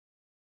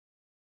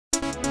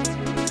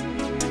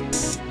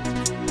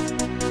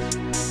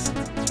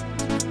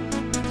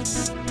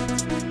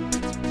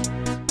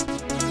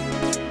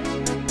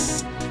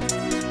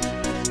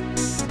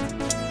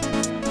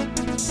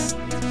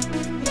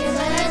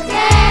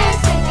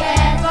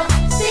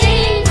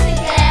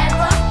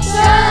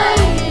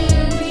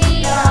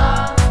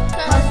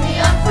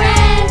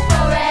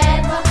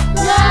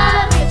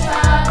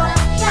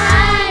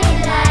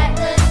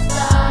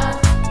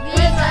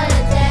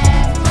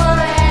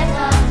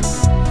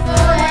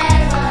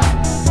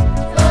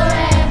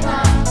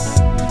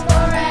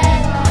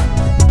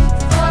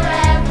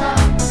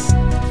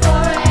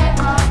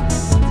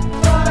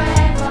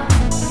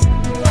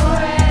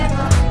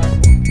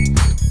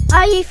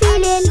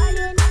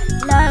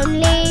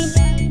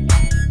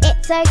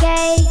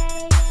okay,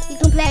 you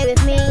can play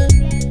with me.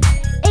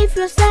 If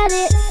you're sad,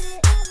 it's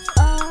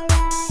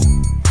alright.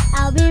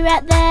 I'll be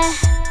right there,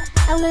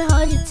 I'm gonna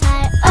hold you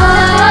tight.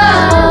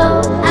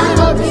 Oh, I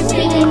hope this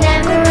feeling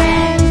never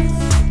ends.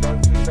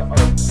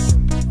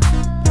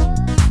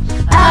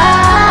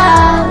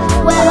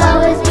 Oh, we'll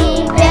always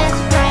be best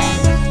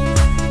friends.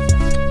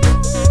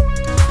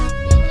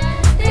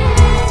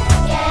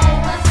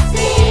 Together,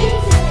 sing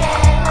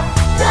together,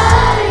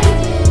 surely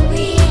who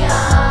we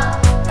are.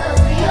 'Cause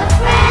we are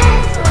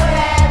friends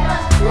forever,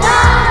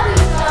 love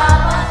each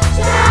other,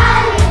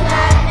 shining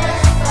like the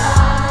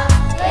star.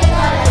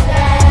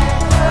 Together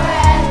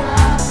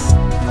forever,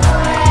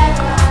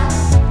 forever,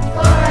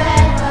 forever,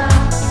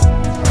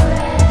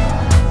 forever.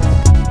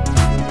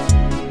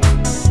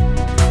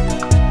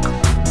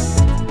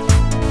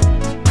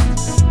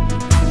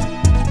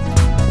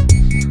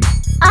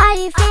 Are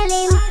you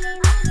feeling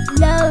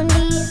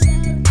lonely?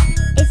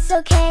 It's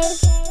okay,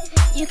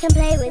 you can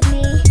play with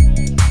me.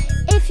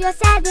 If you're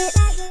sad, it's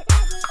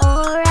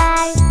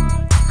alright.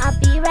 I'll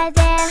be right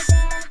there,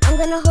 I'm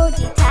gonna hold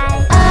you tight.